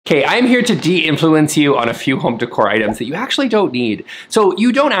Okay, I'm here to de-influence you on a few home decor items that you actually don't need. So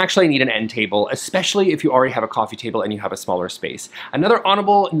you don't actually need an end table, especially if you already have a coffee table and you have a smaller space. Another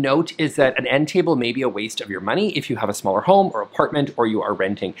honorable note is that an end table may be a waste of your money if you have a smaller home or apartment or you are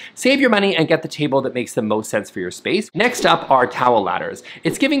renting. Save your money and get the table that makes the most sense for your space. Next up are towel ladders.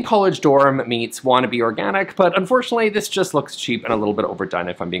 It's giving college dorm meets wannabe organic, but unfortunately this just looks cheap and a little bit overdone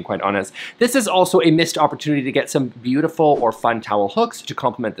if I'm being quite honest. This is also a missed opportunity to get some beautiful or fun towel hooks to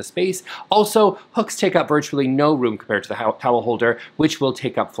complement the space. Also, hooks take up virtually no room compared to the towel holder, which will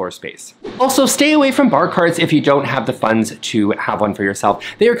take up floor space. Also, stay away from bar carts if you don't have the funds to have one for yourself.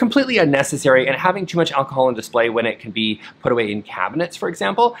 They are completely unnecessary, and having too much alcohol on display when it can be put away in cabinets, for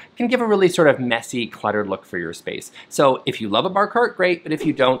example, can give a really sort of messy, cluttered look for your space. So if you love a bar cart, great, but if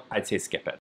you don't, I'd say skip it.